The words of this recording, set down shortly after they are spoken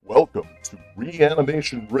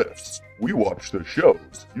Reanimation Riffs. We watch the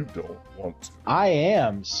shows you don't want to. I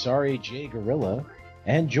am Sorry J Gorilla,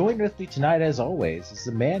 and joined with me tonight, as always, is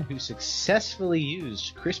the man who successfully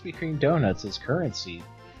used Krispy Kreme donuts as currency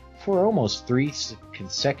for almost 3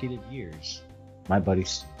 consecutive years. My buddy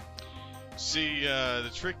Stu. See,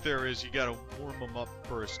 the trick there is you gotta warm them up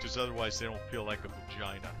first, because otherwise they don't feel like a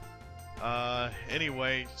vagina.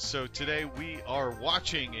 Anyway, so today we are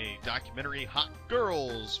watching a documentary, Hot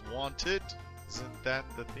Girls Wanted. Isn't that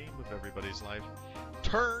the theme of everybody's life?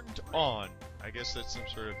 Turned On. I guess that's some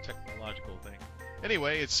sort of technological thing.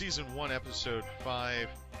 Anyway, it's season 1, episode 5,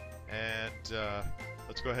 and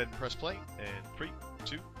let's go ahead and press play. And 3,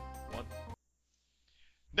 2, 1.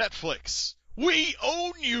 Netflix, we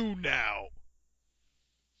own you now!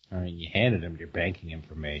 I mean, you handed him your banking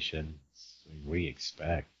information. What do you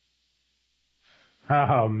expect?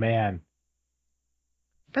 Oh, man.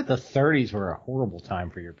 I bet the 30s were a horrible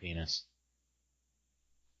time for your penis.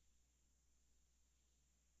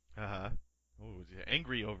 Uh-huh. Ooh,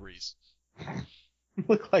 angry ovaries.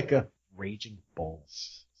 Look like a raging bull.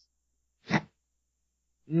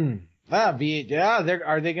 Are they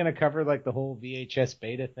going to cover like the whole VHS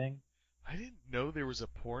beta thing? I didn't know there was a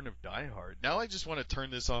porn of Die Hard. Now I just want to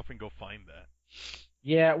turn this off and go find that.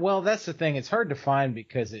 Yeah, well, that's the thing. It's hard to find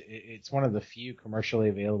because it's one of the few commercially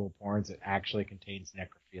available porns that actually contains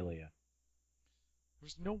necrophilia. There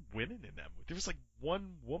was no women in that movie. There was like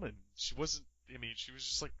one woman. She wasn't, I mean, she was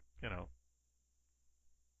just like, you know.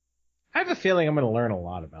 I have a feeling I'm going to learn a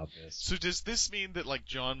lot about this. So does this mean that like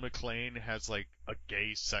John McClane has like a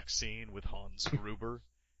gay sex scene with Hans Gruber?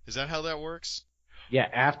 Is that how that works? Yeah,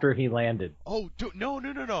 after he landed. Oh,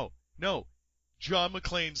 no. John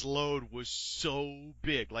McClane's load was so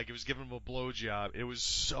big, like it was giving him a blowjob. It was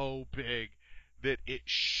so big that it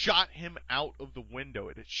shot him out of the window.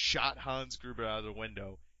 It shot Hans Gruber out of the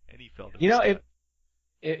window, and he fell to his death.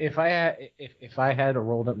 If I had a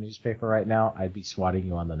rolled up newspaper right now, I'd be swatting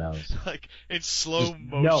you on the nose. Like in slow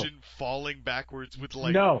motion, falling backwards with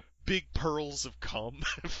like big pearls of cum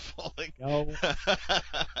falling. No.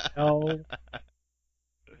 Oh,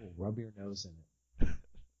 rub your nose in it.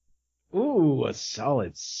 Ooh, a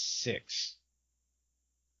solid 6.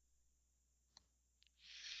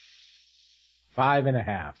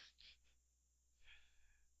 5.5.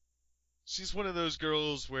 She's one of those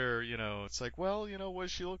girls where, you know, it's like, well, you know, what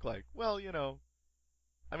does she look like? Well, you know,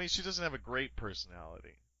 I mean, she doesn't have a great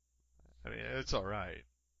personality. I mean, it's alright.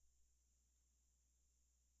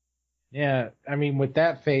 Yeah, I mean, with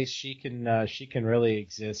that face, she can really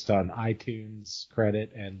exist on iTunes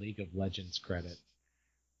credit and League of Legends credit.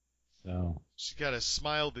 So she's got a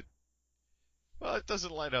smile that, well, it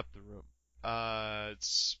doesn't light up the room.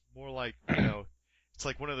 It's more like, you know, it's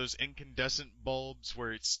like one of those incandescent bulbs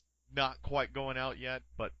where it's not quite going out yet,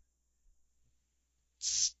 but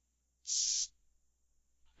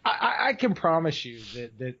I can promise you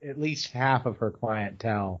that at least half of her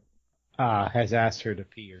clientele has asked her to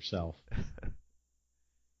pee herself.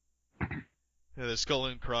 Yeah, the skull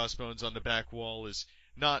and crossbones on the back wall is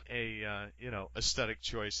not a aesthetic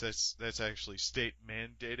choice. That's actually state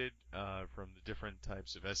mandated from the different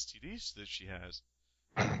types of STDs that she has.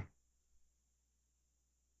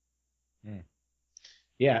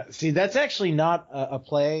 Yeah, see, that's actually not a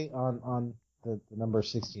play on the number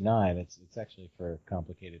 69. It's actually for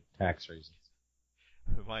complicated tax reasons.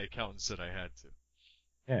 My accountant said I had to.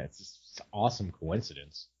 Yeah, it's just an awesome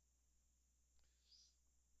coincidence.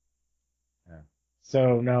 Yeah.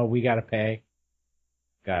 So no, we gotta pay.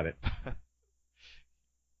 Got it.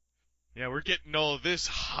 Yeah, we're getting all this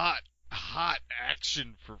hot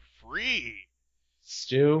action for free.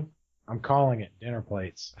 Stu, I'm calling it dinner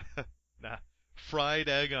plates. Nah, fried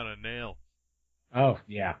egg on a nail. Oh,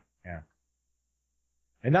 yeah.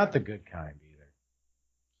 And not the good kind either.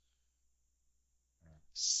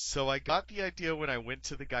 So I got the idea when I went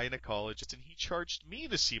to the gynecologist and he charged me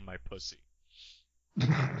to see my pussy.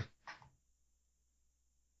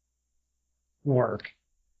 Work.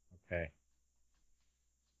 Okay.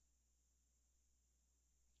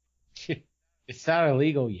 It's not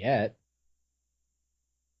illegal yet.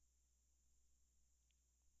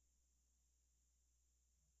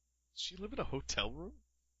 Does she live in a hotel room?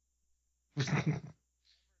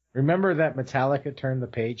 Remember that Metallica Turn the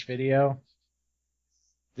Page video?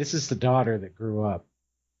 This is the daughter that grew up.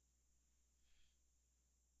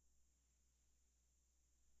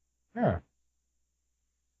 Huh.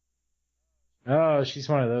 Oh, she's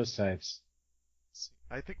one of those types.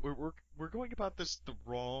 I think we're going about this the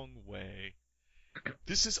wrong way.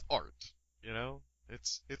 This is art, you know?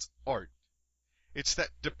 It's art. It's that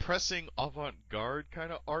depressing avant-garde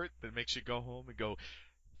kind of art that makes you go home and go,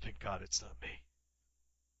 Thank God it's not me.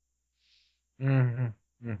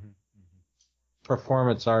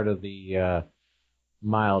 Performance art of the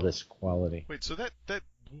mildest quality. Wait, so that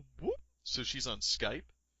whoop, so she's on Skype?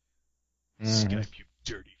 Mhm. Skype, you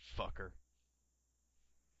dirty fucker.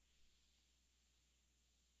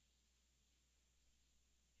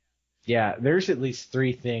 Yeah, there's at least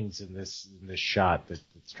 3 things in this shot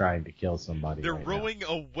that's trying to kill somebody. They're right rowing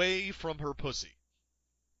away from her pussy.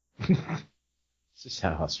 now. This is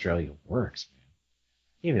how Australia works, man.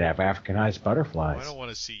 You even have Africanized Oh, butterflies. I don't want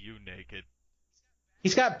to see you naked.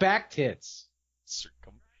 He's got back tits.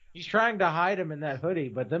 Circum. He's trying to hide them in that hoodie,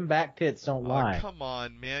 but them back tits don't Oh, lie. come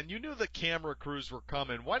on, man. You knew the camera crews were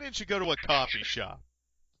coming. Why didn't you go to a coffee shop?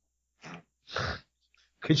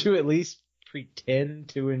 Could you at least pretend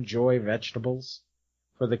to enjoy vegetables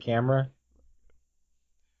for the camera?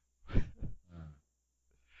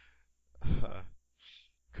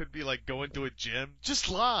 Could be like going to a gym. Just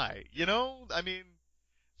lie, you know? I mean,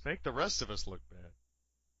 make the rest of us look bad.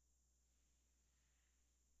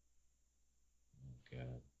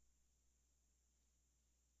 God.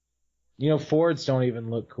 You know, Fords don't even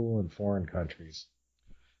look cool in foreign countries.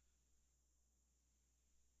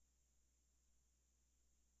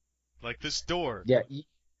 Like this door. Yeah.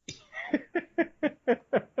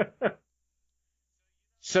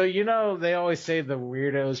 So, you know, they always say the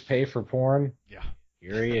weirdos pay for porn. Yeah.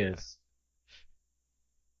 Here he is.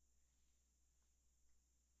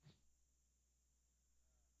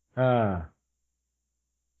 Uh-huh.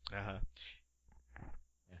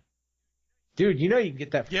 Dude, you know you can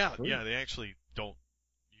get that for Yeah, free. yeah, they actually don't,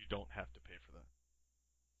 you don't have to pay for that.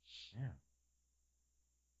 Yeah.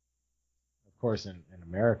 Of course, in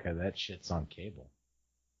America, that shit's on cable.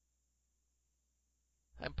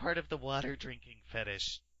 I'm part of the water drinking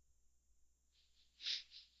fetish.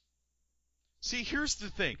 See, here's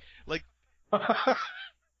the thing. Like,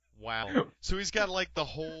 wow. So he's got like the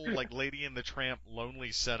whole like Lady and the Tramp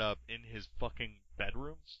lonely setup in his fucking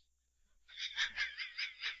bedroom.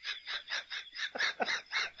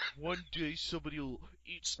 One day somebody will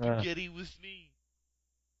eat spaghetti with me.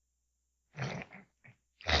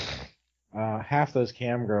 Half those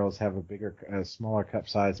cam girls have a smaller cup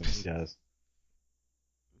size than he does.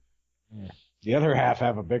 Yeah. The other half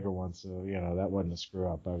have a bigger one, so, you know, that wasn't a screw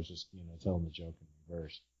up. I was just, you know, telling the joke in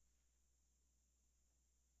reverse.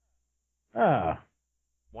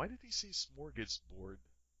 Why did he say smorgasbord?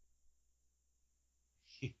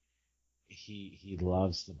 He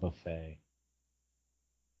loves the buffet.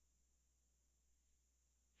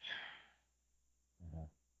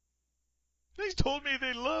 They told me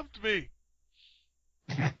they loved me.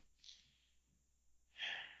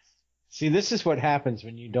 See, this is what happens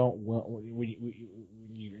when you don't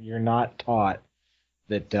when you're not taught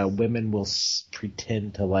that women will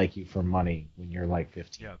pretend to like you for money when you're like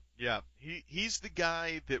 15. Yeah. He's the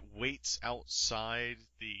guy that waits outside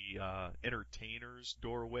the entertainer's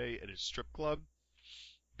doorway at his strip club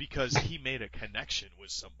because he made a connection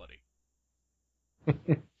with somebody.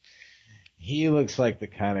 He looks like the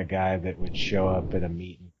kind of guy that would show up at a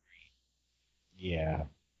meet and greet. Yeah,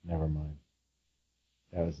 never mind.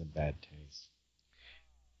 That was in bad taste.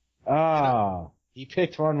 He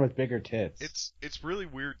picked one with bigger tits. It's really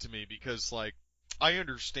weird to me because like I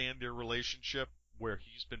understand their relationship where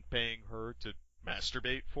he's been paying her to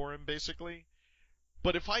masturbate for him basically.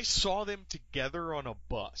 But if I saw them together on a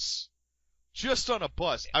bus, just on a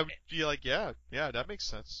bus, I would be like, yeah, that makes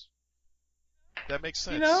sense. That makes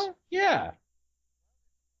sense. You know? Yeah.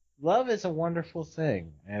 Love is a wonderful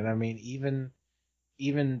thing. And I mean, even,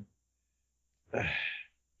 you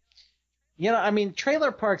know, I mean,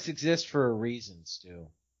 trailer parks exist for a reason, Stu.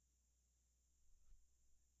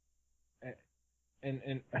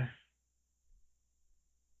 And yeah.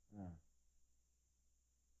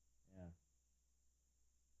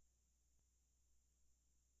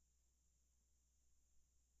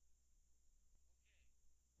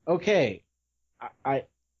 Okay.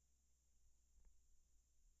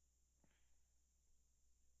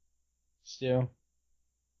 Stu,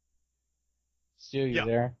 you Yeah.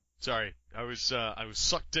 there? Sorry, I was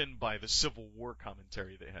sucked in by the Civil War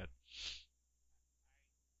commentary they had.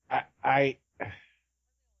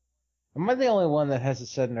 Am I the only one that has a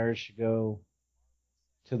sudden urge to go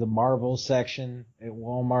to the Marvel section at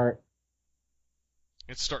Walmart?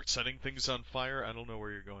 And start setting things on fire. I don't know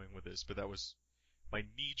where you're going with this, but that was my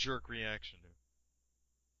knee-jerk reaction.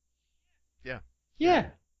 Yeah. Yeah.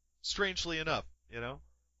 Strangely enough, you know?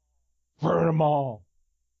 Burn them all.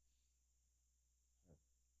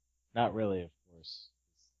 Not really, of course.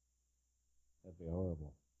 That'd be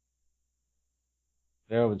horrible.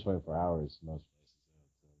 They're open 24 hours most places.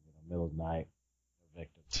 So, you know, middle of the night, no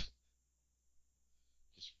victims.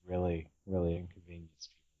 really, really inconvenience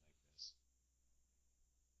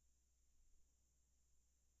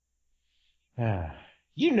people like this.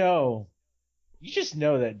 You know, you just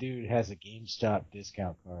know that dude has a GameStop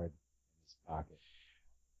discount card in his pocket.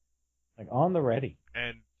 Like, on the ready.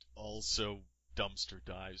 And also dumpster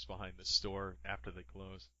dives behind the store after they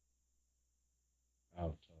close.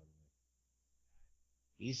 Oh, totally.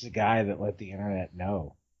 He's the guy that let the internet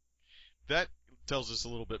know. That tells us a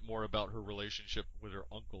little bit more about her relationship with her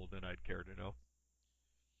uncle than I'd care to know.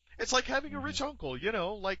 It's like having a rich uncle,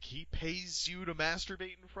 like he pays you to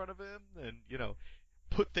masturbate in front of him and,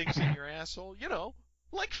 put things in your asshole,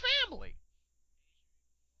 like family.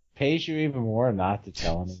 Pays you even more not to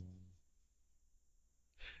tell anyone.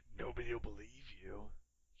 Nobody will believe you.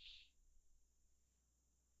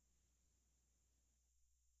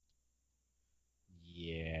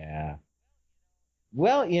 Yeah.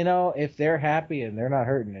 Well, if they're happy and they're not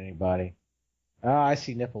hurting anybody. Oh, I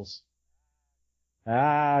see nipples.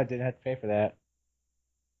 I didn't have to pay for that.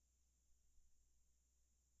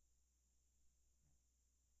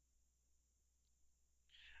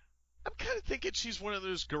 I'm kind of thinking she's one of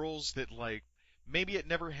those girls that, like, maybe it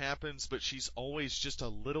never happens, but she's always just a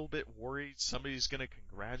little bit worried somebody's going to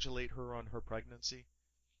congratulate her on her pregnancy.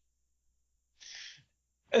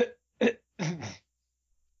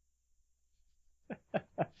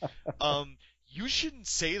 You shouldn't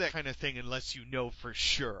say that kind of thing unless you know for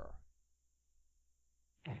sure.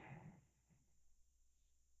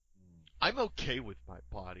 I'm okay with my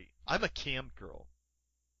body. I'm a cam girl.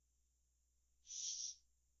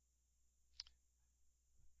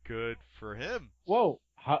 Good for him. Whoa,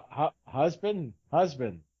 husband.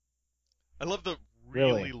 I love the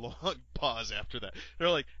Really? long pause after that. They're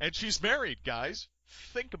like, and she's married, guys.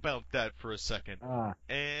 Think about that for a second.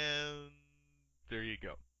 And there you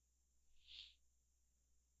go.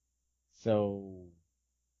 So,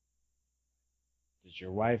 does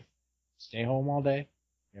your wife stay home all day?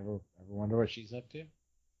 You ever wonder what she's up to?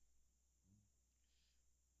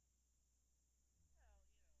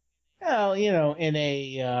 Well, in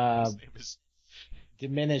a His name is...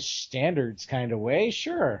 diminished standards kind of way,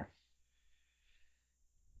 sure.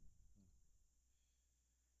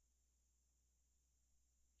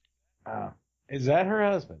 Is that her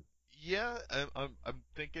husband? Yeah, I'm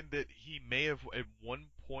thinking that he may have at one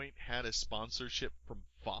point had a sponsorship from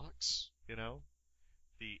Fox,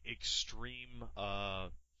 the extreme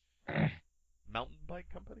mountain bike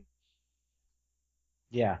company.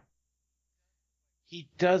 Yeah. He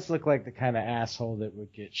does look like the kind of asshole that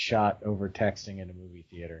would get shot over texting in a movie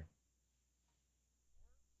theater.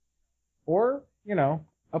 Or,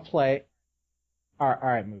 a play. All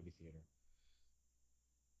right, movie theater.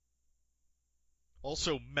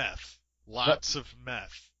 Also meth. Lots of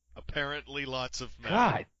meth. Apparently lots of meth.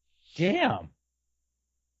 God damn.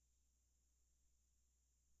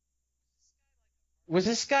 Was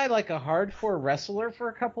this guy like a hardcore wrestler for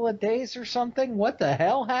a couple of days or something? What the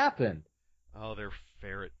hell happened? Oh, they're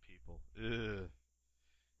ferret people. Ugh.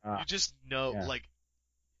 You just know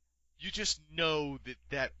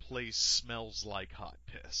that place smells like hot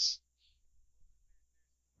piss.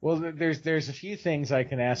 Well, there's a few things I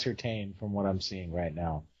can ascertain from what I'm seeing right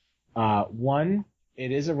now. One,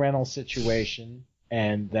 it is a rental situation,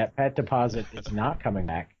 and that pet deposit is not coming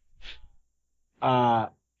back. And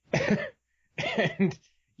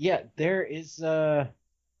yeah, there is an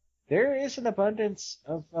abundance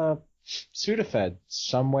of Sudafed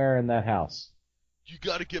somewhere in that house. You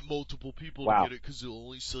got to get multiple people Wow. to get it because they'll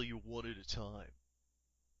only sell you one at a time.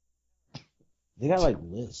 They got like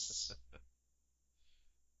lists.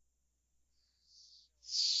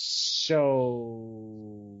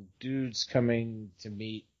 So, dude's coming to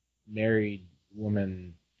meet married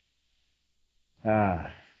woman.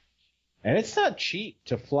 And it's not cheap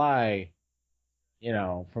to fly,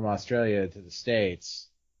 from Australia to the States.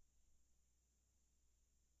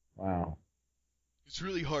 Wow. It's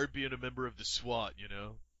really hard being a member of the SWAT,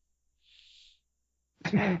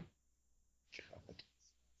 God.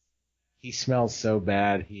 He smells so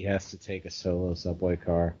bad he has to take a solo subway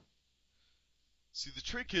car. See, the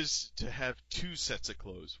trick is to have two sets of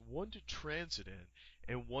clothes, one to transit in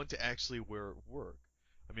and one to actually wear at work.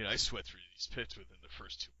 I mean, I sweat through these pits within the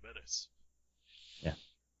first 2 minutes. Yeah.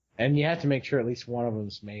 And you have to make sure at least one of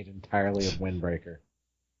them's made entirely of windbreaker.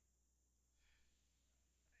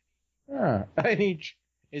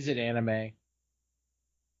 Is it anime?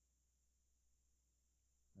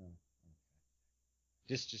 Oh, okay.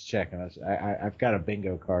 Just checking. I've got a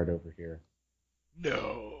bingo card over here.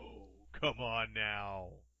 No, come on now.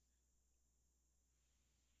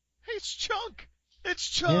 Hey, it's Chunk. It's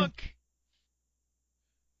Chunk.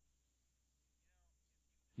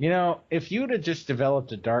 You know, if you would have just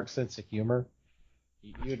developed a dark sense of humor,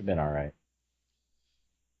 you would have been all right.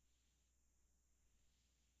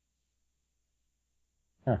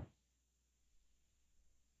 Huh.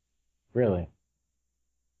 Really?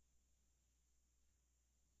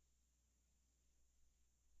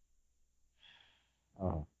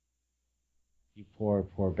 Oh, you poor,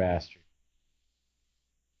 poor bastard.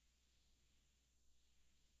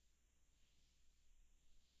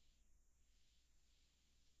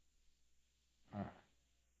 Uh,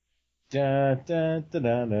 Da, da, da,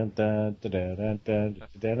 da, da, da, da, da, da, da,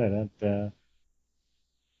 da, da, da.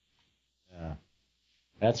 Yeah.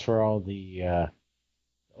 That's for all the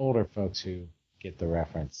older folks who get the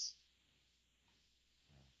reference.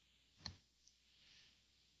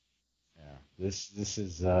 Yeah. This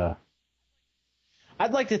is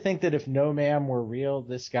I'd like to think that if No Ma'am were real,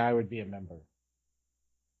 this guy would be a member.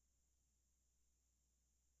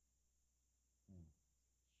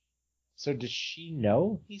 So does she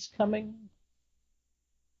know he's coming?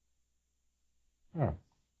 Huh.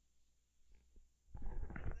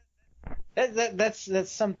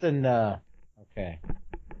 That's something okay.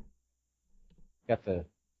 Got the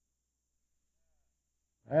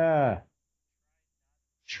ah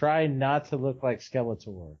try not to look like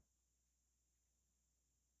Skeletor.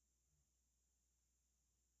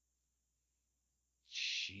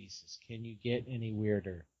 Jesus, can you get any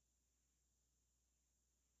weirder?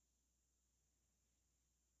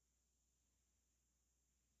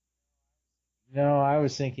 No, I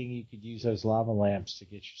was thinking you could use those lava lamps to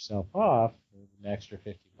get yourself off for an extra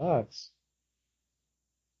 $50.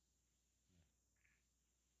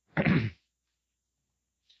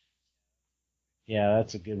 Yeah,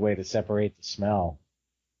 that's a good way to separate the smell.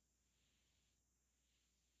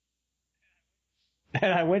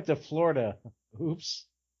 And I went to Florida. Oops.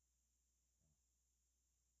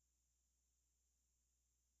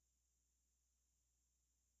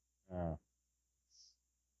 Oh,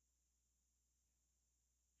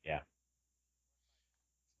 yeah.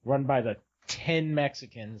 Run by the 10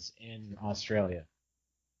 Mexicans in Australia.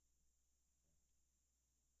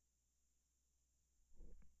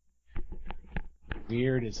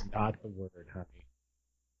 Weird is not the word, honey.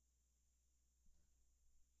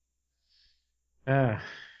 Ah.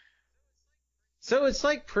 So it's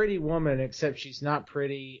like Pretty Woman, except she's not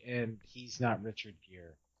pretty and he's not Richard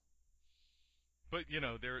Gere. But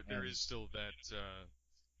there And, is still that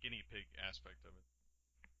guinea pig aspect of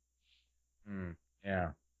it.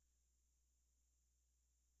 yeah.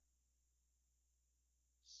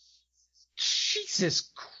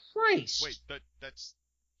 Jesus Christ! Wait, that's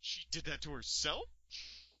she did that to herself?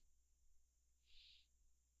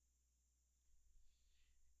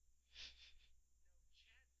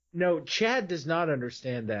 No, Chad does not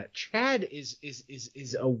understand that. Chad is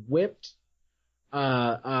a whipped.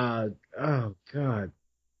 Oh God.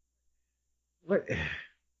 What?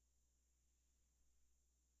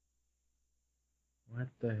 What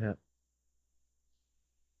the hell?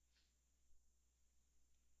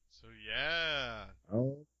 So yeah,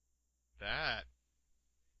 Oh. that.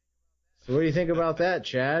 So what do you think about that,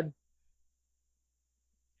 Chad?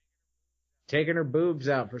 Taking her boobs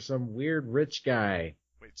out for some weird rich guy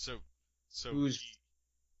Wait, so who's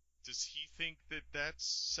does he think that that's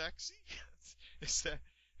sexy? is that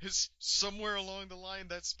is somewhere along the line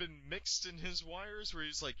that's been mixed in his wires where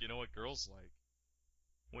he's like, you know what girls like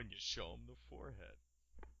when you show them the forehead.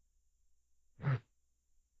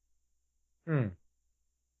 hmm,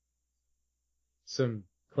 some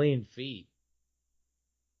clean feet.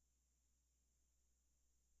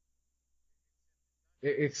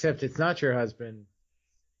 Except it's not your husband.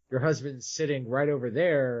 Your husband's sitting right over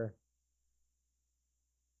there.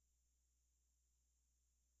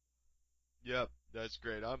 Yep, that's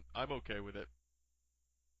great. I'm okay with it.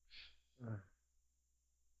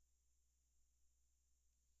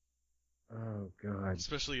 Oh God.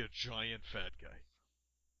 Especially a giant fat guy.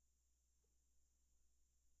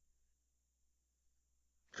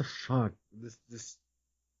 What the fuck? This.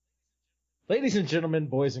 Ladies and gentlemen,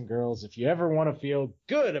 boys and girls, if you ever want to feel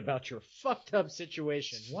good about your fucked up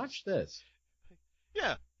situation, watch this.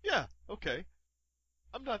 Yeah, okay.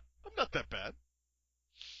 I'm not that bad.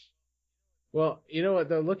 Well, you know what,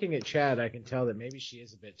 though, looking at Chad, I can tell that maybe she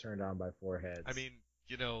is a bit turned on by foreheads. I mean,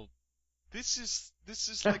 this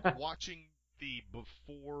is like watching the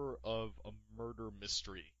before of a murder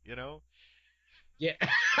mystery, Yeah.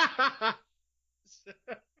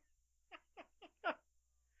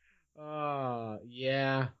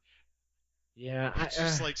 Yeah. Yeah. It's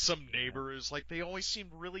just like some neighbor is like, they always seem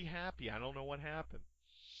really happy. I don't know what happened.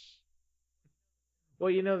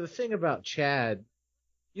 Well, the thing about Chad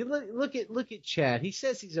You look at Chad. He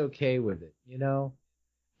says he's okay with it,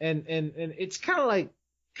 and it's kind of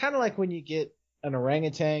like when you get an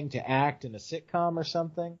orangutan to act in a sitcom or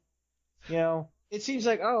something. It seems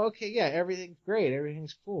like, oh, okay, yeah, everything's great,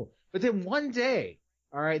 everything's cool. But then one day,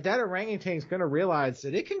 all right, that orangutan's gonna realize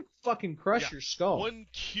that it can fucking crush your skull. One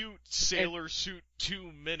cute sailor suit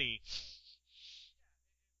too many.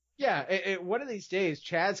 Yeah, one of these days,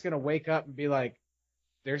 Chad's gonna wake up and be like,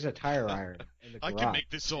 "There's a tire iron in the garage. I can make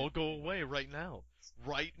this all go away right now,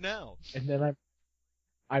 right now." And then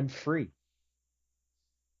I'm free.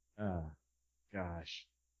 Oh, gosh.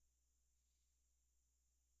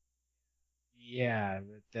 Yeah,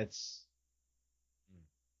 that's.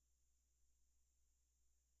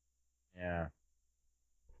 Yeah.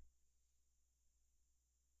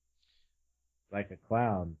 Like a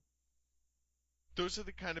clown. Those are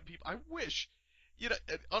the kind of people I wish.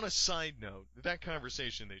 On a side note, that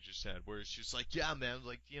conversation they just had, where it's just like, yeah, man,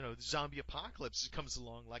 like, the zombie apocalypse comes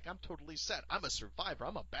along, like, I'm totally set. I'm a survivor.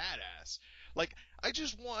 I'm a badass. Like, I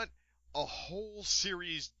just want a whole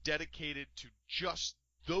series dedicated to just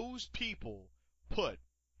those people put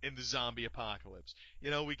in the zombie apocalypse.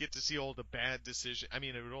 We get to see all the bad decisions. I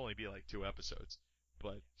mean, it would only be like 2 episodes,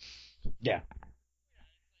 but. Yeah.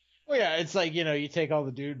 Well, yeah, it's like, you take all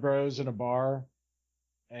the dude bros in a bar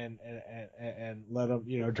and let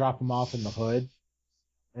them, drop them off in the hood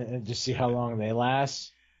and just see how long they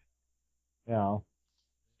last. You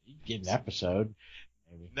get an episode.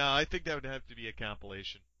 Maybe. No, I think that would have to be a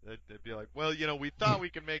compilation. They'd be like, well, we thought we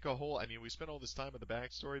could make a whole. I mean, we spent all this time on the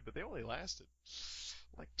backstory, but they only lasted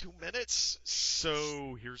like 2 minutes.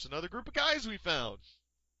 So here's another group of guys we found.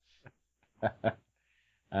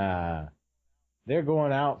 They're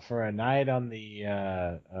going out for a night on the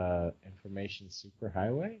information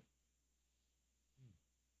superhighway.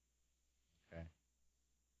 Okay.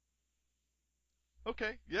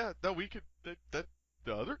 Okay, yeah, no, we could. That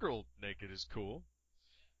the other girl naked is cool.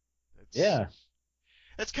 Yeah.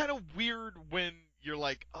 That's kind of weird when you're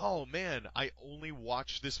like, oh man, I only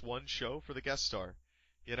watch this one show for the guest star,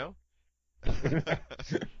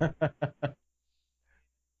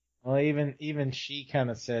 Well, even she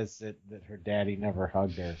kind of says that her daddy never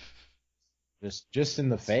hugged her, just in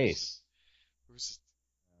the face.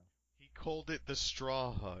 He called it the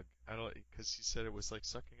straw hug. I don't, because he said it was like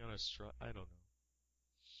sucking on a straw. I don't know.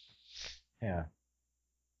 Yeah.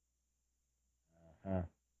 Uh-huh.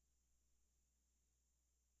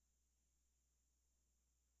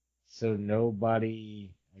 So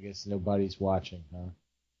I guess nobody's watching, huh?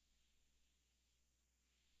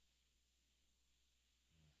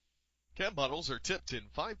 Cam bottles are tipped in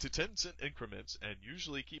 5 to 10 cent increments and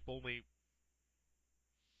usually keep only.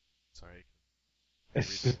 Sorry.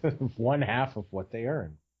 One half of what they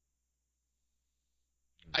earn.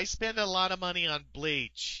 I spend a lot of money on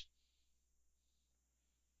bleach.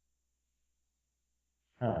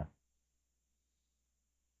 Huh.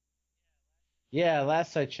 Yeah,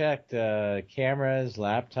 last I checked, cameras,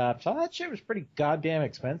 laptops, all that shit was pretty goddamn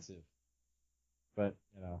expensive. But,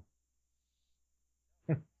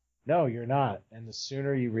 no, you're not. And the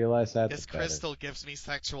sooner you realize that, this the better. crystal gives me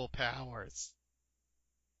sexual powers.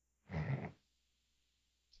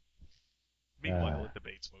 Meanwhile, at the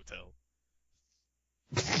Bates Motel.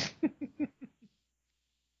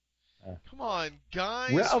 Come on,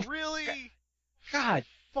 guys, really? God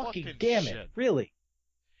fucking damn it, really?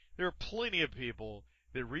 There are plenty of people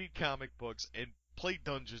that read comic books and play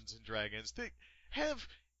Dungeons and Dragons that have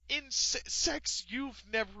sex you've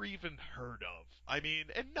never even heard of. I mean,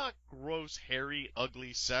 and not gross, hairy,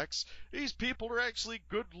 ugly sex. These people are actually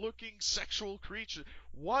good-looking sexual creatures.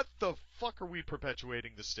 What the fuck are we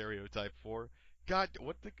perpetuating the stereotype for? God,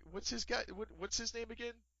 what's his name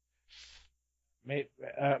again?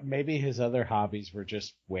 Maybe his other hobbies were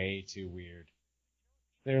just way too weird.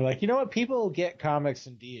 They're like, you know what? People get comics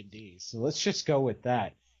and D&D, so let's just go with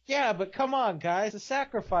that. Yeah, but come on, guys, the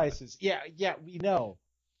sacrifices. Yeah, we know.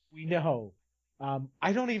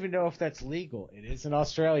 I don't even know if that's legal. It is in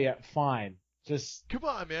Australia. Fine. Just come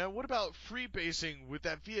on, man. What about freebasing with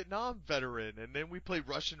that Vietnam veteran, and then we play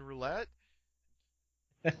Russian roulette?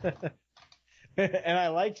 And I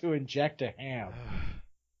like to inject a ham.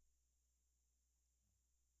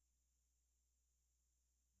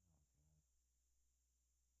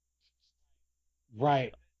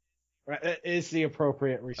 Right. That is the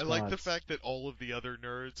appropriate response. I like the fact that all of the other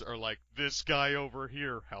nerds are like, this guy over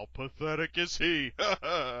here, how pathetic is he?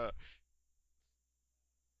 So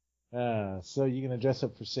you gonna dress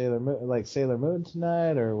up for Sailor Moon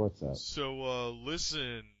tonight, or what's up? So,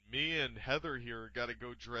 listen, me and Heather here gotta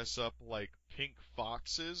go dress up like pink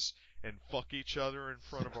foxes and fuck each other in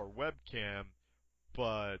front of our webcam,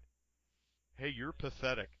 but hey, you're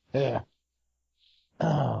pathetic. Yeah.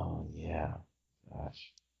 Oh, yeah.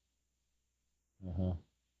 Gosh. Uh-huh.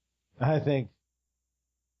 I think...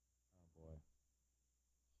 Oh, boy.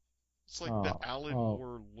 It's like the Alan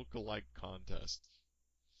Moore look-alike contest.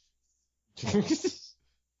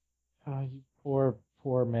 Oh, you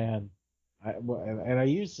poor man. And I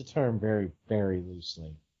use the term very, very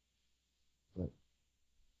loosely. But...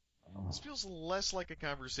 This feels less like a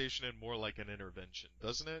conversation and more like an intervention,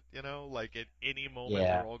 doesn't it? You know, like at any moment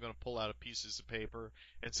they're all going to pull out pieces of paper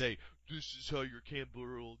and say, "This is how your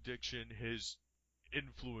Campbell addiction has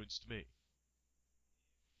influenced me."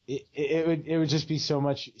 It would just be so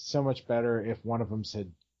much better if one of them said,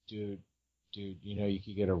 "Dude, you know, you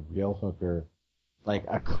could get a real hooker, like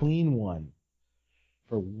a clean one,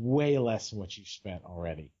 for way less than what you spent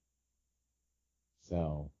already."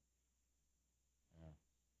 So.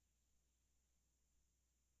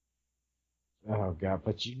 Oh, God,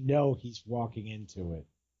 but you know he's walking into it.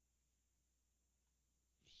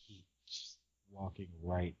 He's just walking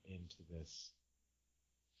right into this.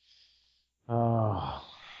 Oh.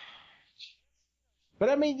 But,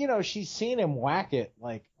 I mean, you know, she's seen him whack it,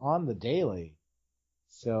 like, on the daily.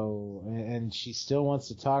 So, and she still wants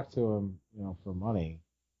to talk to him, you know, for money.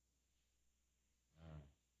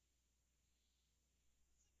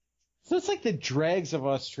 So it's like the dregs of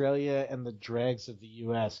Australia and the dregs of the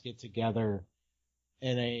U.S. get together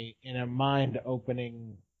in a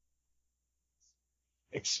mind-opening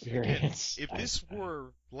experience. Again, if this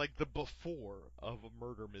were like the before of a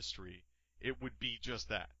murder mystery, it would be just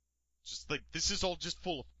that. Just like, this is all just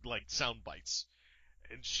full of like sound bites,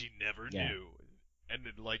 and she never knew. And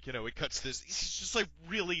then, like, you know, it cuts this. He's just like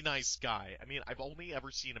really nice guy. I mean, I've only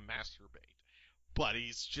ever seen him masturbate, but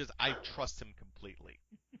I trust him completely.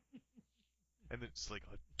 And it's like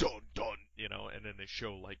a dun dun, you know, and then they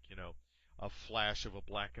show like, you know, a flash of a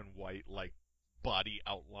black and white like body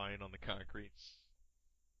outline on the concrete.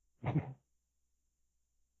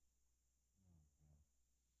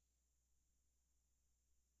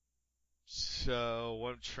 So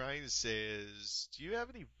what I'm trying to say is, do you have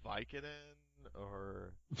any Vicodin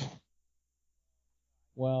or?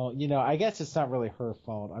 Well, you know, I guess it's not really her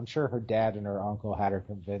fault. I'm sure her dad and her uncle had her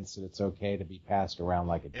convinced that it's okay to be passed around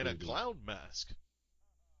like a In a baby. clown mask.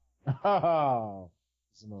 Oh,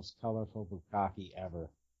 it's the most colorful bukkake ever.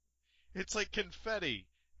 It's like confetti,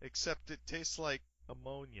 except it tastes like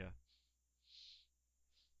ammonia.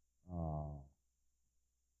 Oh.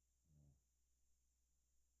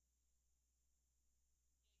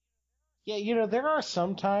 Yeah, you know, there are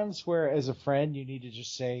some times where, as a friend, you need to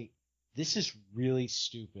just say, "This is really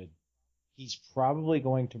stupid. He's probably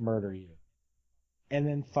going to murder you." And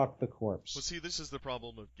then fuck the corpse. Well, see, this is the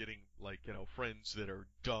problem of getting, like, you know, friends that are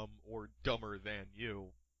dumb or dumber than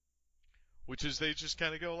you. Which is they just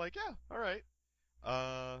kind of go like, yeah, alright.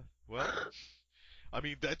 Well, I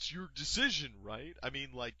mean, that's your decision, right? I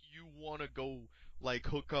mean, like, you want to go, like,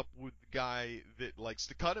 hook up with the guy that likes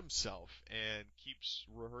to cut himself and keeps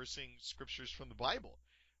rehearsing scriptures from the Bible.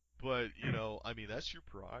 But, you know, I mean, that's your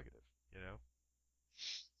prerogative, you know?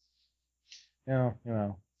 No, you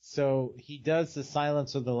know. So he does the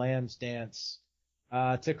Silence of the Lambs dance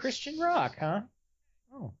to Christian rock, huh?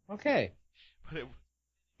 Oh, okay. But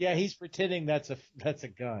yeah, he's pretending that's a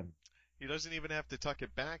gun. He doesn't even have to tuck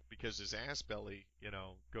it back because his ass belly, you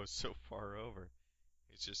know, goes so far over.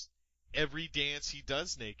 It's just every dance he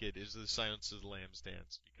does naked is the Silence of the Lambs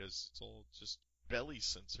dance because it's all just belly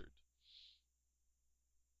censored.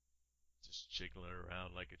 Just jiggling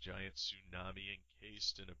around like a giant tsunami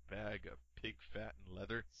encased in a bag of pig fat and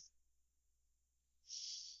leather.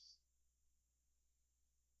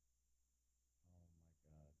 Oh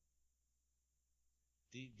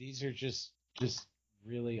my God. These are just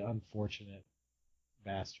really unfortunate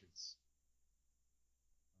bastards.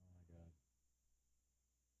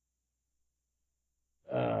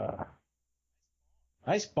 Oh my God.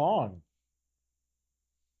 Nice bong.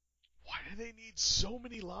 Why do they need so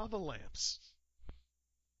many lava lamps?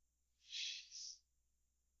 Jeez.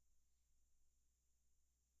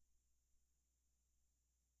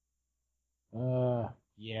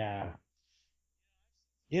 Yeah.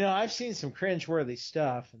 You know, I've seen some cringeworthy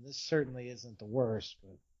stuff, and this certainly isn't the worst,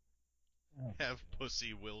 but... Oh. Have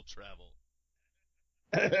pussy will travel.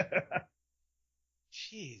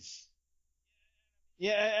 Jeez.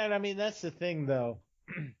 Yeah, and I mean, that's the thing, though.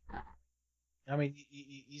 I mean,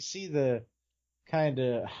 you see the kind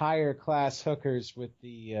of higher class hookers with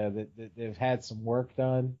the that they've had some work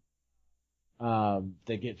done.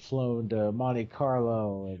 They get flown to Monte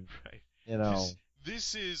Carlo, and right. You know,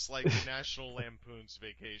 this is like the National Lampoon's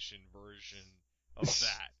Vacation version of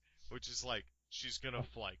that, which is like She's gonna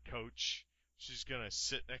fly coach. She's gonna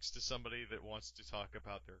sit next to somebody that wants to talk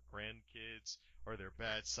about their grandkids or their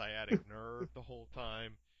bad sciatic nerve the whole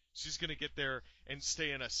time. She's gonna get there and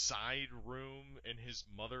stay in a side room in his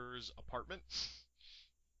mother's apartment.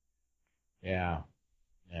 Yeah.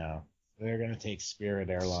 They're gonna take Spirit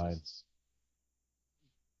Airlines.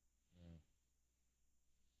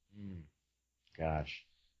 Gosh.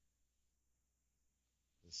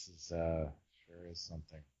 This is, sure is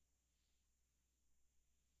something.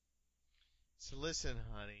 So listen,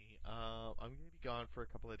 honey, I'm going to be gone for a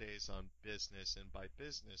couple of days on business, and by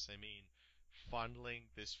business I mean fondling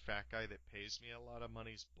this fat guy that pays me a lot of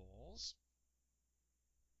money's balls.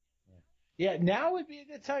 Yeah, now would be a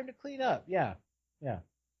good time to clean up. Yeah.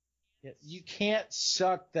 You can't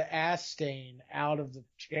suck the ass stain out of the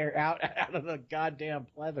chair, out of the goddamn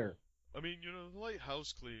pleather. I mean, light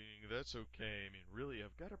house cleaning, that's okay. I mean, really,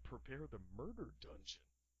 I've got to prepare the murder dungeon.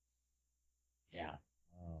 Yeah.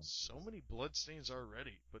 Oh, so many bloodstains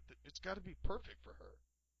already, but it's got to be perfect for her.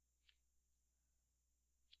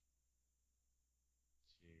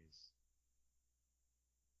 Jeez.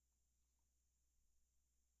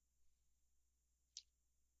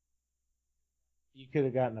 You could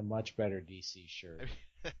have gotten a much better DC shirt. I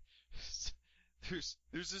mean,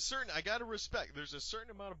 there's a certain, I gotta respect, there's a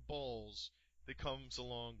certain amount of balls that comes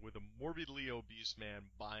along with a morbidly obese man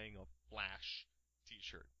buying a Flash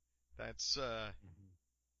t-shirt. That's,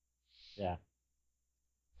 Yeah.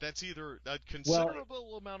 That's either a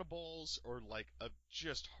considerable amount of balls or like a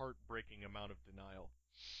just heartbreaking amount of denial.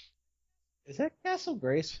 Is that Castle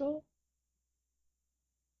Grayskull?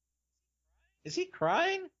 Is he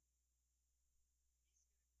crying?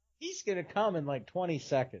 He's gonna come in like 20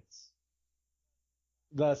 seconds.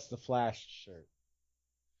 Thus the Flash shirt.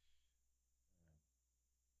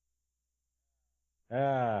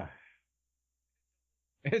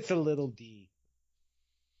 It's a little D.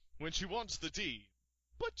 When she wants the D,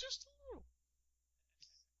 but just a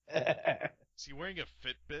little. Is he wearing a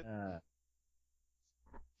Fitbit?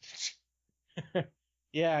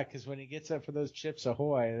 Yeah, because when he gets up for those Chips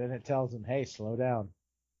Ahoy, then it tells him, hey, slow down.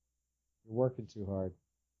 You're working too hard.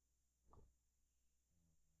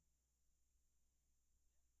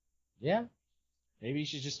 Yeah. Maybe you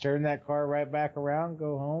should just turn that car right back around,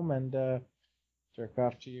 go home, and jerk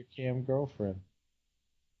off to your cam girlfriend.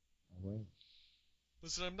 Oh, wait.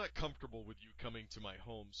 Listen, I'm not comfortable with you coming to my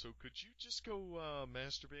home, so could you just go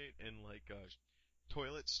masturbate in like a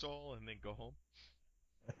toilet stall and then go home?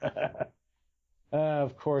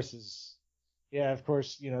 Of course, this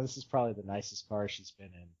is probably the nicest car she's been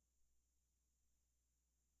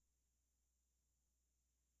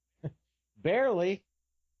in. Barely.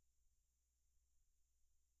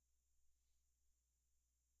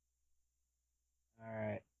 All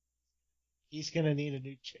right. He's gonna need a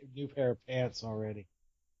new pair of pants already.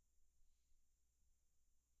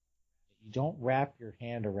 You don't wrap your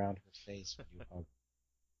hand around her face when you hug.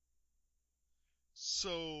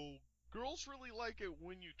 So, girls really like it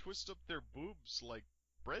when you twist up their boobs like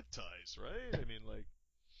bread ties, right? I mean, like,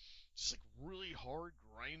 just like really hard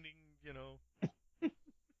grinding,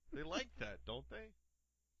 They like that, don't they?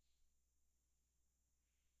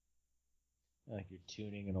 Like you're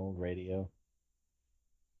tuning an old radio.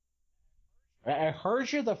 I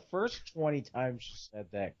heard you the first 20 times you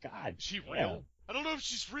said that. God, is she damn. real? I don't know if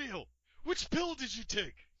she's real. Which pill did you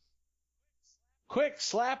take? Quick,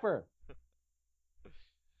 slap her.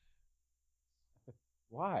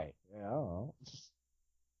 Why? Yeah, I don't know.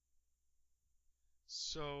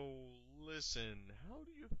 So, listen, how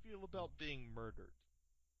do you feel about being murdered?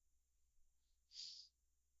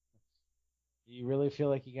 Do you really feel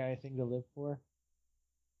like you got anything to live for?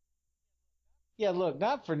 Yeah, look,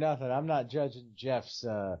 not for nothing. I'm not judging Jeff's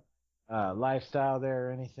lifestyle there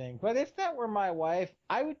or anything. But if that were my wife,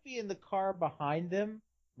 I would be in the car behind them,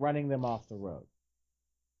 running them off the road.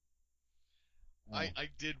 I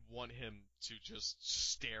did want him to just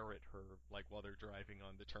stare at her, like while they're driving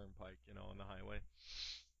on the turnpike, on the highway.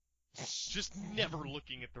 Just never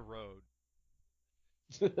looking at the road.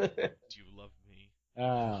 Do you love me? I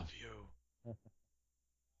love you.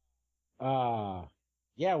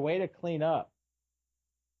 Yeah, way to clean up.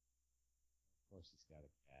 Of course he's got a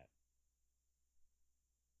cat.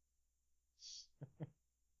 Oh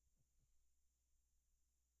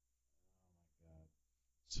my god.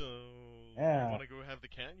 So, Yeah. you want to go have the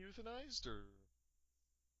cat euthanized, or?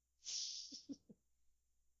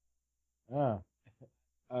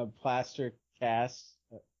 A plaster cast.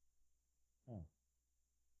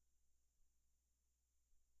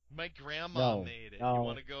 My grandma made it. No. You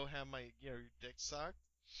want to go have your dick sucked?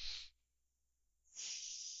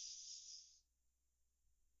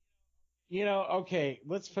 Okay,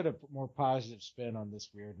 let's put a more positive spin on this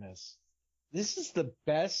weirdness. This is the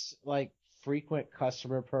best, like, frequent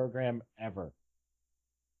customer program ever.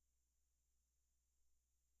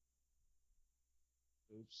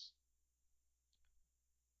 Oops.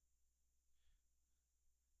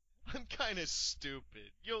 I'm kind of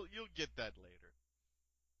stupid. You'll get that later.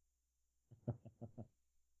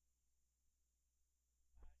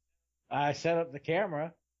 I set up the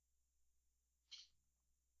camera.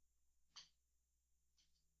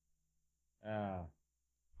 Uh,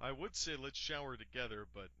 I would say let's shower together,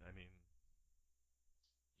 but I mean,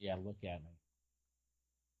 yeah, look at me.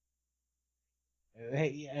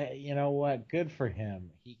 Hey, you know what? Good for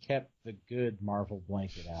him. He kept the good Marvel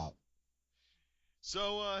blanket out.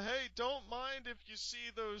 so hey, don't mind if you see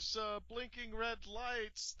those blinking red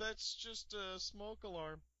lights. That's just a smoke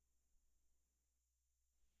alarm.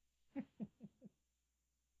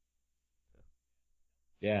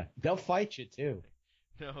 Yeah, they'll fight you too.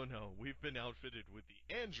 No, no, we've been outfitted with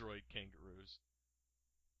the android kangaroos.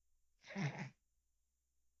 Yeah.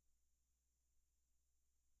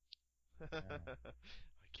 I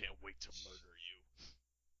can't wait to murder you.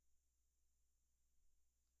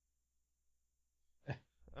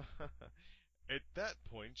 At that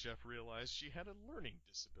point, Jeff realized she had a learning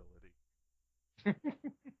disability.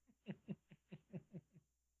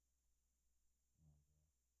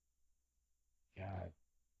 God.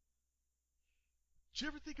 Did you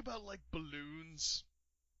ever think about like balloons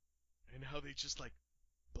and how they just like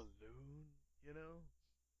balloon, you know?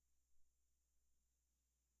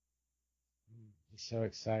 He's so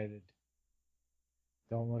excited.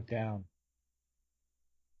 Don't look down.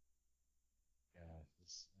 God,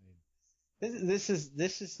 this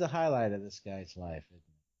is the highlight of this guy's life, isn't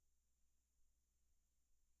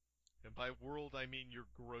And by world, I mean your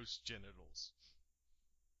gross genitals.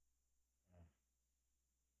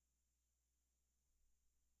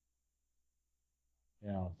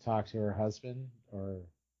 it? Talk to her husband, or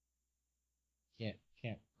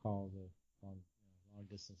can't call the long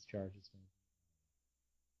distance charges.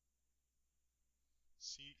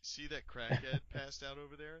 See that crackhead passed out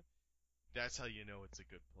over there? That's how you know it's a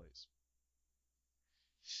good place.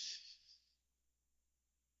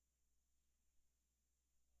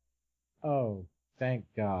 Oh, thank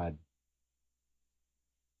God.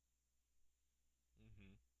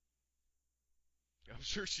 hmm I'm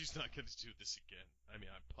sure she's not going to do this again. I mean,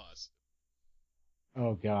 I'm positive.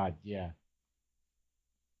 Oh God, yeah.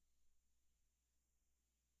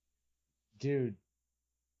 Dude,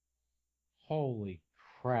 holy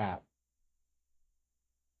crap.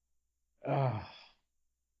 Ugh.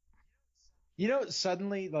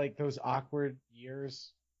 Suddenly, like, those awkward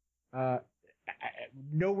years,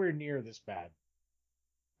 nowhere near this bad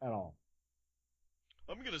at all.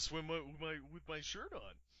 I'm going to swim with my shirt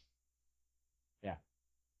on. Yeah.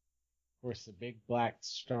 Of course, the big black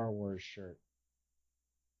Star Wars shirt.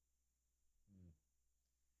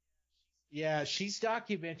 Yeah, she's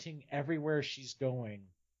documenting everywhere she's going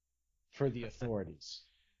for the authorities.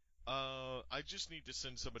 I just need to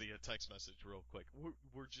send somebody a text message real quick.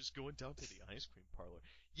 We're just going down to the ice cream parlor.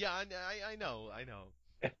 Yeah, I know.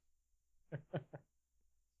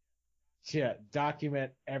 Yeah,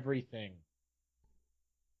 document everything.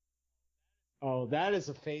 Oh, that is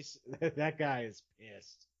a face. That guy is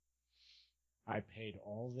pissed. I paid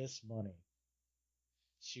all this money.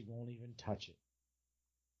 She won't even touch it.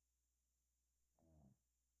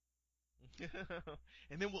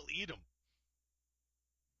 And then we'll eat them.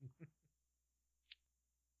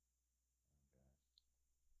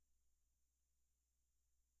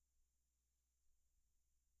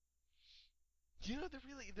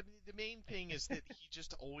 The main thing is that he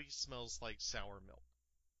just always smells like sour milk.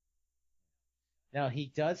 Now, he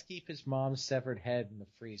does keep his mom's severed head in the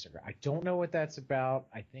freezer. I don't know what that's about.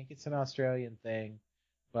 I think it's an Australian thing.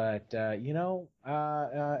 But,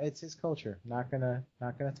 it's his culture. Not gonna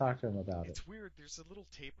talk to him about it. It's weird. There's a little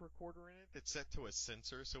tape recorder in it that's set to a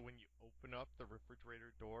sensor, so when you open up the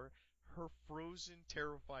refrigerator door, her frozen,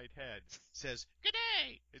 terrified head says,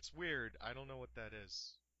 "G'day!" It's weird. I don't know what that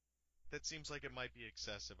is. That seems like it might be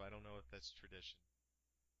excessive. I don't know if that's tradition.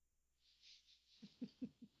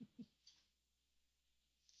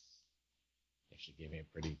 Actually gave me a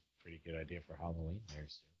pretty good idea for Halloween there,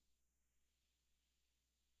 Stu.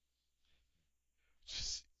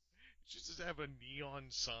 Just, just have a neon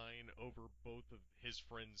sign over both of his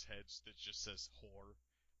friends' heads that just says "whore,"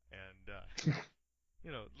 and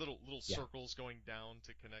little Yeah. circles going down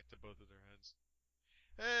to connect to both of their heads.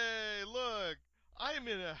 Hey, look! I'm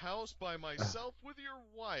in a house by myself with your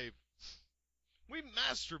wife. We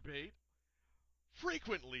masturbate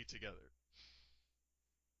frequently together.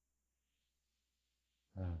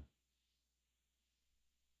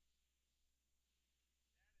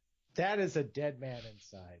 That is a dead man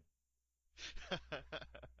inside.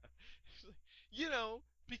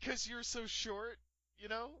 Because you're so short, you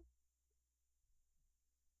know?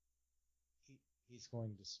 He's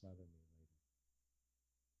going to smother me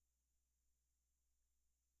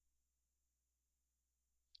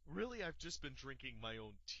later. Really, I've just been drinking my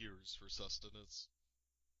own tears for sustenance.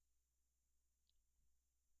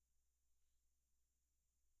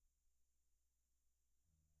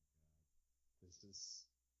 This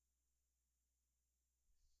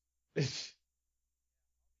is.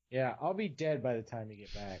 Yeah, I'll be dead by the time you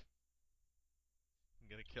get back. I'm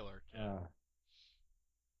gonna kill our cat.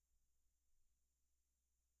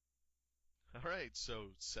 All right, so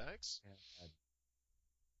sex?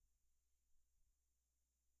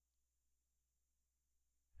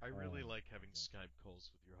 I really like having Skype calls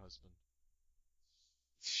with your husband.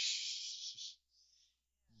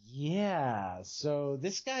 Yeah, so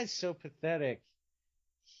this guy's so pathetic.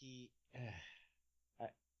 Yeah,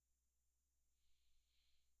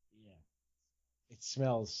 it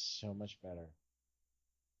smells so much better.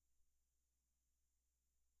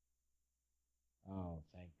 Oh,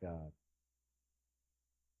 thank God.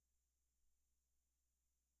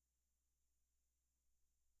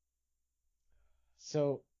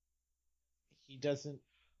 So he doesn't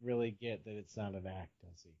really get that it's not an act,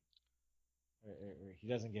 does he? Or he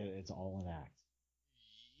doesn't get it. It's all an act.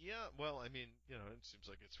 Yeah, well, I mean, it seems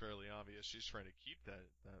like it's fairly obvious she's trying to keep that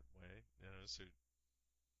way, so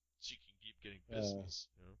she can keep getting business,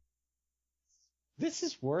 This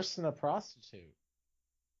is worse than a prostitute.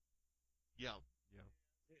 Yeah.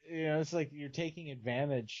 It's like you're taking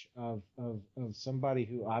advantage of somebody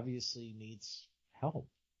who obviously needs help.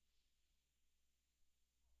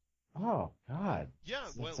 Oh God. Yeah,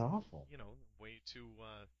 That's awful. Way to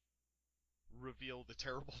reveal the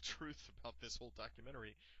terrible truth about this whole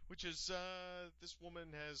documentary, which is this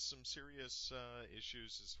woman has some serious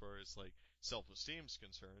issues as far as like self-esteem is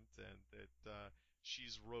concerned, and that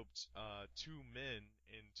she's roped two men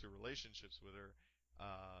into relationships with her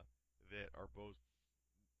that are both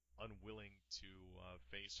unwilling to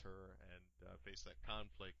face her and face that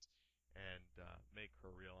conflict and make her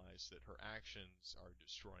realize that her actions are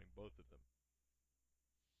destroying both of them.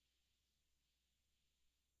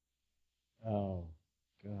 Oh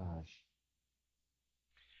gosh.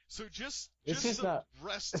 So just not...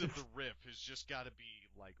 rest of the riff has just got to be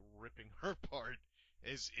like ripping her apart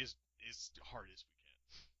as hard as we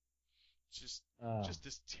can. Just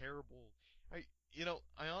this terrible.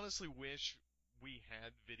 I honestly wish we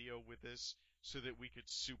had video with this so that we could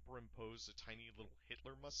superimpose a tiny little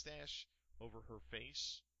Hitler mustache over her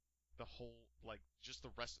face. The whole just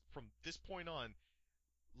the rest from this point on,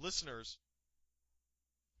 listeners.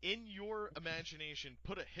 In your imagination,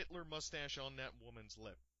 put a Hitler mustache on that woman's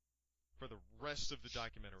lip for the rest of the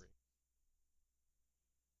documentary.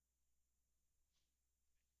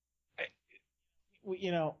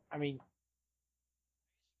 I mean,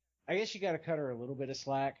 I guess you got to cut her a little bit of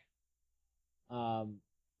slack. I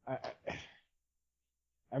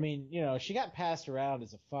mean, she got passed around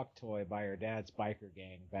as a fuck toy by her dad's biker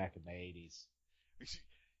gang back in the 80s.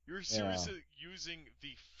 You're seriously using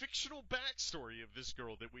the fictional backstory of this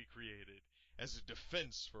girl that we created as a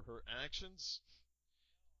defense for her actions?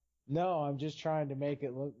 No, I'm just trying to make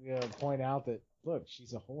it point out that, look,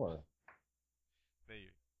 she's a whore.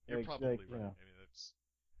 You're probably right. I mean,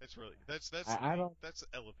 that's really that's the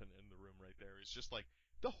elephant in the room right there. It's just like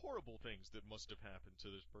the horrible things that must have happened to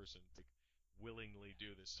this person to willingly do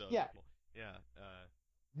this stuff. Yeah.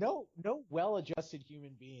 No well-adjusted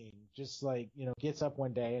human being just gets up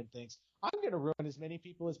one day and thinks, I'm going to ruin as many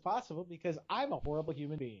people as possible because I'm a horrible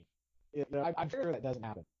human being. I'm sure that doesn't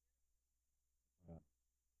happen.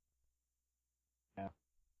 Yeah.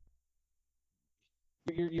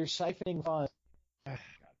 You're siphoning fun. God.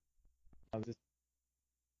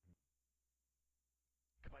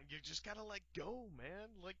 Come on, you just gotta let go, man.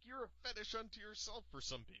 Like, you're a fetish unto yourself for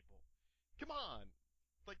some people. Come on.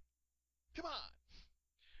 Come on.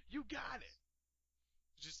 You got it.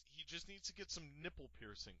 He just needs to get some nipple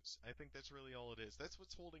piercings. I think that's really all it is. That's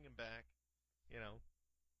what's holding him back,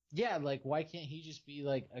 Yeah, why can't he just be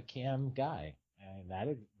a cam guy? I mean, that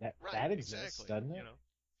exists, exactly, doesn't it?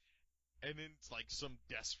 And then it's like some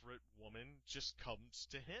desperate woman just comes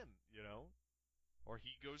to him, or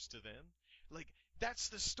he goes to them. That's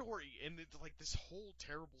the story, and it's this whole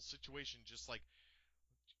terrible situation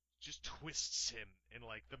just twists him in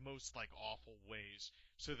the most awful ways,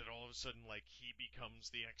 so that all of a sudden he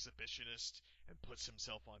becomes the exhibitionist and puts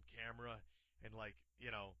himself on camera and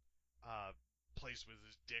plays with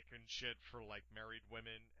his dick and shit for like married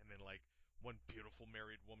women, and then like one beautiful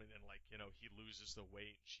married woman, and like, you know, he loses the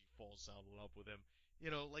weight and she falls out of love with him. You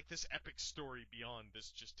know, like this epic story beyond this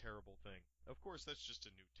just terrible thing. Of course, that's just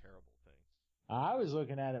a new terrible thing. I was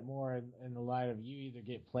looking at it more in the light of you either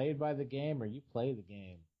get played by the game or you play the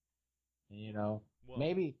game. And, you know, Well,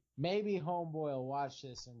 maybe Homeboy will watch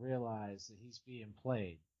this and realize that he's being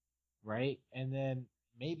played, right? And then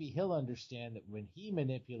maybe he'll understand that when he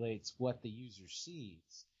manipulates what the user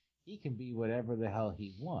sees, he can be whatever the hell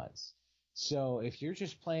he wants. So if you're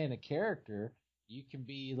just playing a character, you can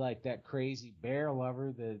be like that crazy bear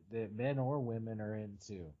lover that men or women are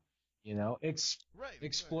into. You know,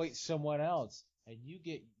 exploit someone else, and you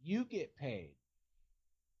get paid.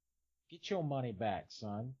 Get your money back,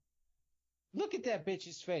 son. Look at that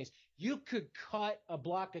bitch's face. You could cut a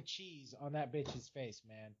block of cheese on that bitch's face,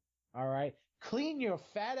 man. All right? Clean your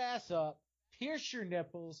fat ass up, pierce your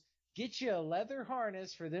nipples, get you a leather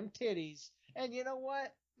harness for them titties, and you know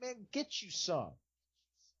what? Man, get you some.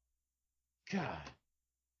 God.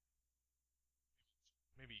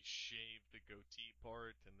 Maybe shave the goatee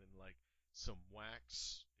part and then like some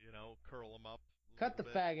wax, you know, curl them up. Cut the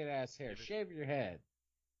faggot ass hair. Shave your head.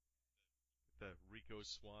 The Rico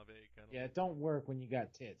Suave kind of. Yeah, it don't work when you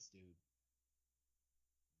got tits, dude.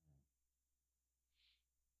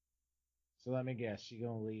 So let me guess, she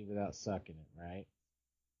gonna leave without sucking it, right?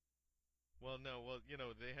 Well, no, well, you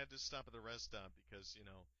know, they had to stop at the rest stop because, you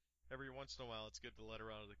know, every once in a while it's good to let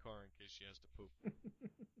her out of the car in case she has to poop.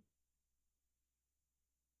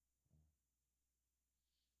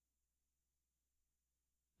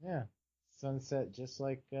 Yeah. Sunset just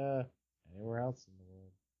like anywhere else in the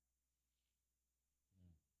world.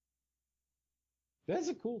 Yeah. That's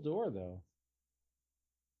a cool door, though.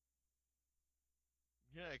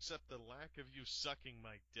 Yeah, except the lack of you sucking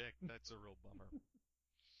my dick, that's a real bummer.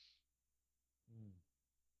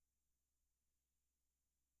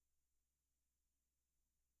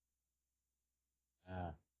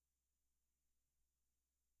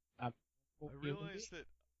 I realize that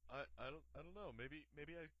I don't know. Maybe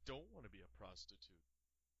I don't want to be a prostitute.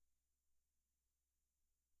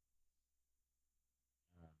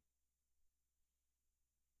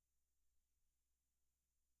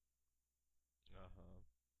 Uh-huh.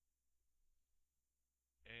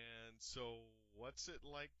 And so, what's it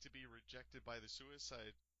like to be rejected by the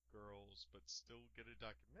Suicide Girls, but still get a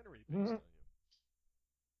documentary based on you?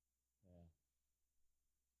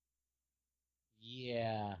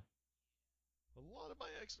 Yeah. A lot of my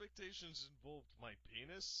expectations involved my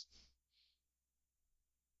penis.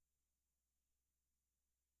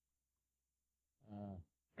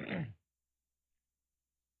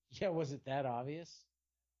 Yeah, was it that obvious?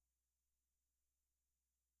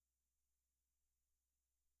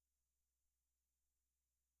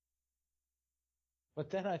 But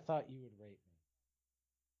then I thought you would rape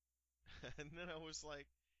me. And then I was like,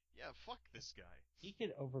 yeah, fuck this guy. He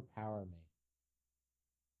could overpower me.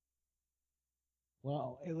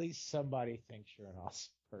 Well, at least somebody thinks you're an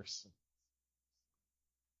awesome person.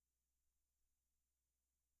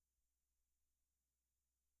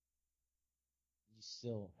 You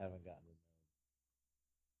still haven't gotten to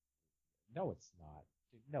know. No, it's not.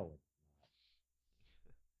 Dude, no, it's not.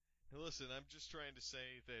 Hey, listen, I'm just trying to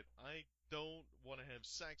say that I don't want to have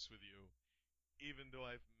sex with you, even though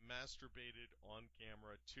I've masturbated on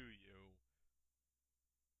camera to you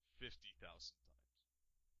 50,000 times.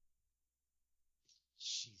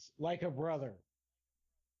 Jeez, like a brother.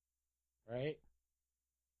 Right?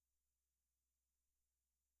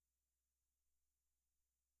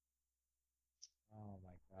 Oh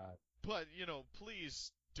my God. But, you know,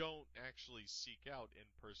 please don't actually seek out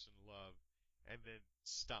in-person love and then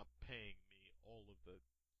stop paying me all of the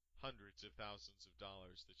hundreds of thousands of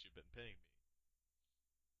dollars that you've been paying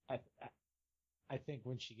me. I think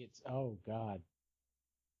when she gets, oh God.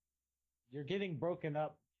 You're getting broken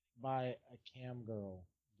up by a cam girl,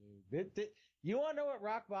 dude. You want to know what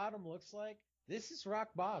rock bottom looks like? This is rock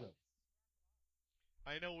bottom.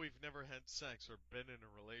 I know we've never had sex or been in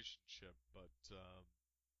a relationship, but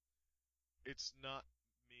it's not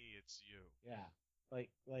me, it's you. Yeah,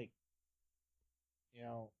 like you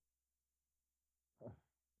know,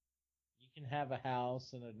 you can have a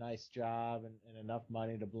house and a nice job and enough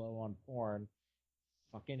money to blow on porn.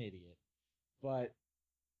 Fucking idiot. But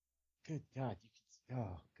good God, you can.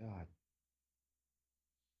 Oh God.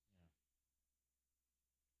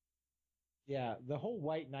 Yeah, the whole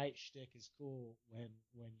white knight shtick is cool when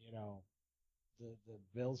you know the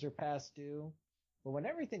bills are past due, but when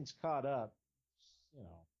everything's caught up, you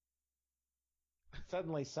know,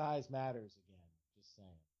 suddenly size matters again. Just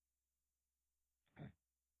saying.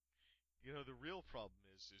 The real problem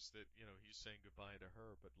is that, he's saying goodbye to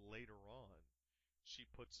her, but later on, she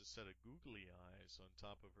puts a set of googly eyes on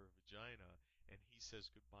top of her vagina, and he says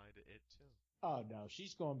goodbye to it too. Oh no,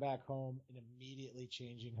 she's going back home and immediately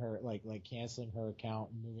changing her, like canceling her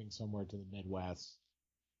account and moving somewhere to the Midwest.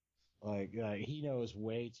 Like he knows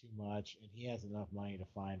way too much, and he has enough money to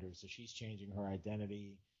find her, so she's changing her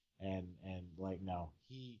identity, and like no,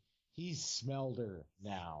 he's smelled her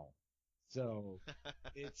now, so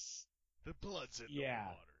it's the blood's in the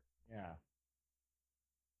water. Yeah.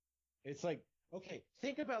 It's like, okay,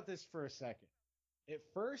 think about this for a second. At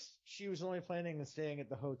first, she was only planning on staying at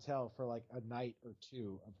the hotel for like a night or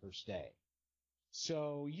two of her stay.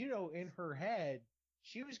 So, in her head,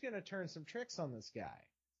 she was going to turn some tricks on this guy.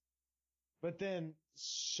 But then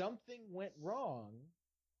something went wrong.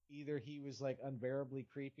 Either he was like unbearably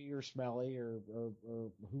creepy or smelly or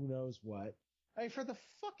who knows what. I mean, for the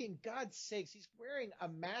fucking God's sakes, he's wearing a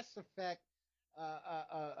Mass Effect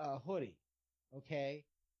hoodie. Okay?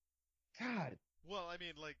 God. Well, I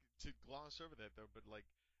mean, like, to gloss over that, though, but, like,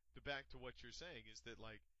 back to what you're saying is that,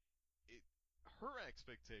 like, her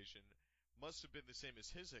expectation must have been the same as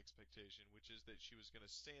his expectation, which is that she was going to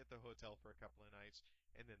stay at the hotel for a couple of nights,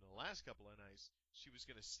 and then the last couple of nights, she was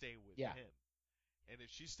going to stay with him. And if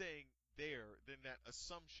she's staying there, then that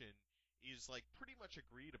assumption is, like, pretty much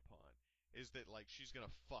agreed upon, is that, like, she's going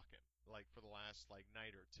to fuck him, like, for the last, like,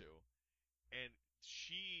 night or two. And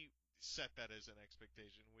she set that as an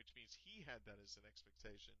expectation, which means he had that as an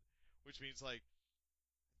expectation, which means, like,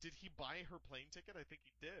 did he buy her plane ticket? I think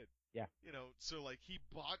he did. Yeah. So, like, he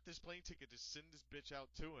bought this plane ticket to send this bitch out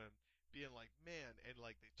to him, being like, man, and,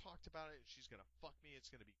 like, they talked about it, and she's gonna fuck me, it's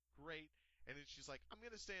gonna be great, and then she's like, I'm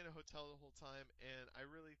gonna stay in a hotel the whole time, and I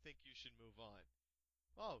really think you should move on.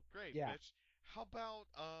 Oh, great, bitch. How about,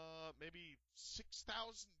 maybe $6,000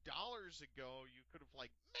 ago, you could have, like,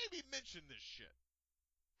 maybe mentioned this shit.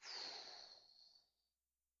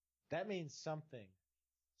 That means something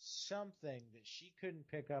that she couldn't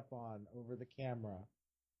pick up on over the camera.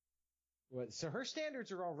 So her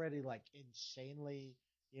standards are already like insanely,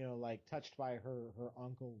 like touched by her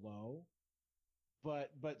uncle low.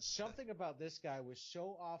 But something about this guy was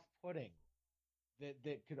so off-putting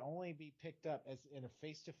that could only be picked up as in a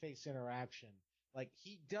face-to-face interaction. Like,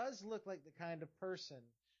 he does look like the kind of person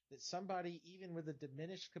that somebody, even with a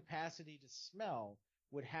diminished capacity to smell,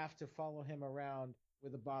 would have to follow him around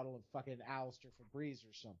with a bottle of fucking Alistair Febreze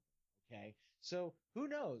or something, okay? So, who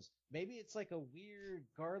knows? Maybe it's like a weird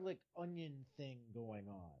garlic onion thing going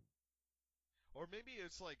on. Or maybe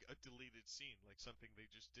it's like a deleted scene, like something they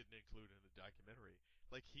just didn't include in the documentary.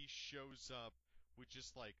 Like, he shows up with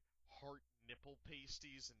just, like, heart nipple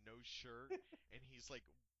pasties and no shirt, and he's, like,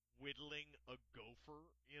 whittling a gopher,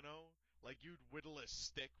 Like, you'd whittle a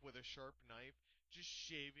stick with a sharp knife, just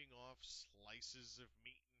shaving off slices of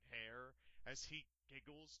meat and hair as he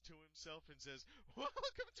giggles to himself and says,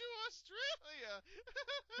 "Welcome to Australia!"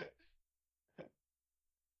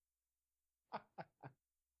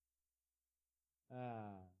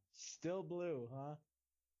 Still blue, huh?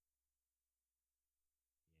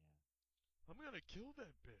 Yeah. I'm gonna kill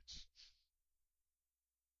that bitch.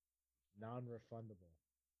 Non-refundable.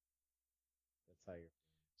 That's how you're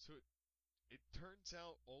feeling. So it turns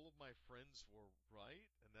out all of my friends were right,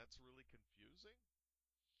 and that's really confusing.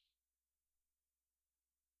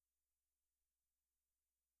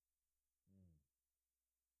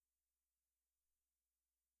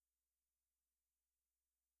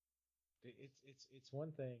 It's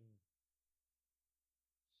one thing.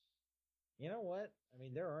 You know what? I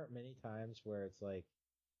mean, there aren't many times where it's like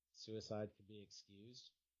suicide could be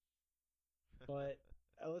excused. But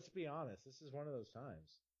let's be honest, this is one of those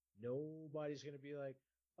times. Nobody's going to be like,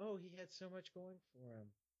 "Oh, he had so much going for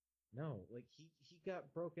him." No, like he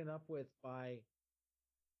got broken up with by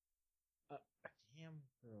a damn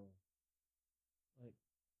girl. Like,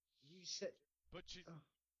 you said. But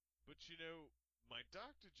my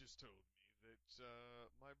doctor just told me that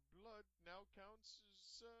my blood now counts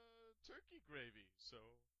as turkey gravy, so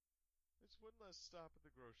it's one less stop at the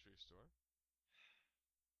grocery store.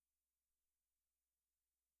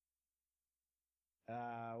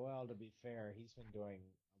 Well, to be fair, he's been doing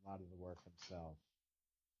a lot of the work himself.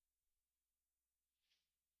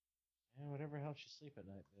 Yeah, whatever helps you sleep at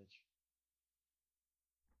night, bitch.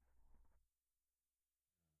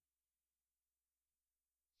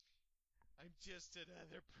 I'm just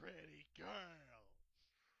another pretty girl.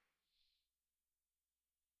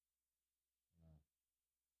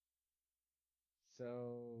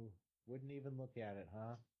 So, wouldn't even look at it,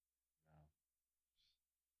 huh? No.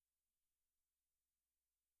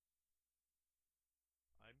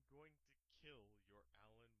 I'm going to kill your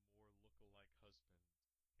Alan Moore lookalike.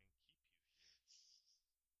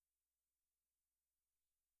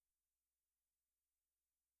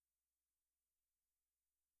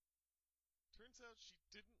 turns out she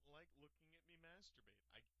didn't like looking at me masturbate.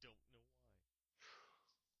 I don't know why.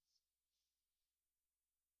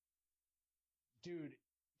 Dude,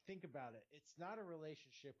 think about it. It's not a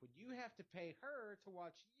relationship when you have to pay her to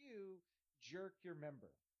watch you jerk your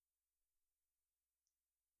member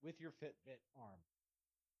with your Fitbit arm.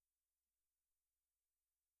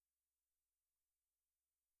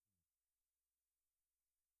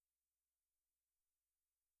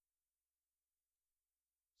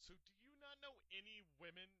 So do you not know any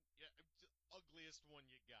women? Yeah, ugliest one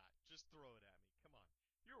you got. Just throw it at me. Come on.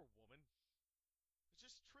 You're a woman.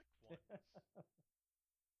 Just trick one.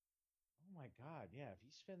 Oh my God, yeah. If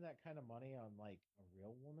you spend that kind of money on like a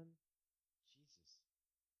real woman, Jesus.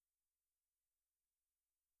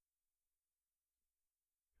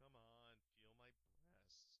 Come on, feel my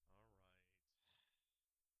breasts. All right.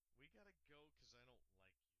 We gotta go because I don't like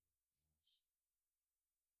you.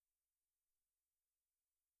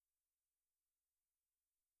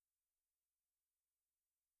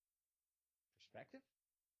 Perspective?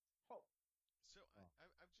 Oh. So Oh.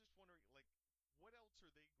 I'm just wondering, like, what else are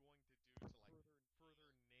they going to do to like further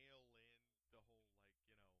nail in the whole like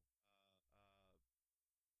nerd thing?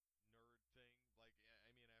 Like, I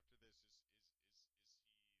mean, after this, is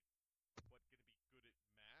he what gonna be good at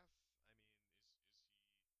math?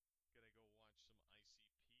 I mean, is he gonna go watch some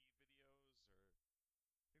ICP videos or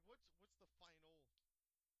like what's the final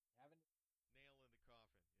Haven't nail in the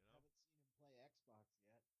coffin? You know? haven't seen him play Xbox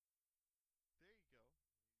yet. There you go.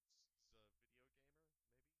 He's a video gamer, maybe.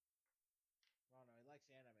 Well, no, he likes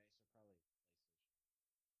anime, so probably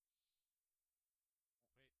PlayStation.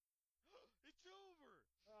 Wait, it's over.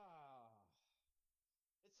 Ah.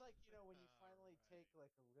 It's like, when you All finally right. take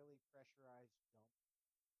like a really pressurized dump.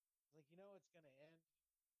 It's like, it's going to end.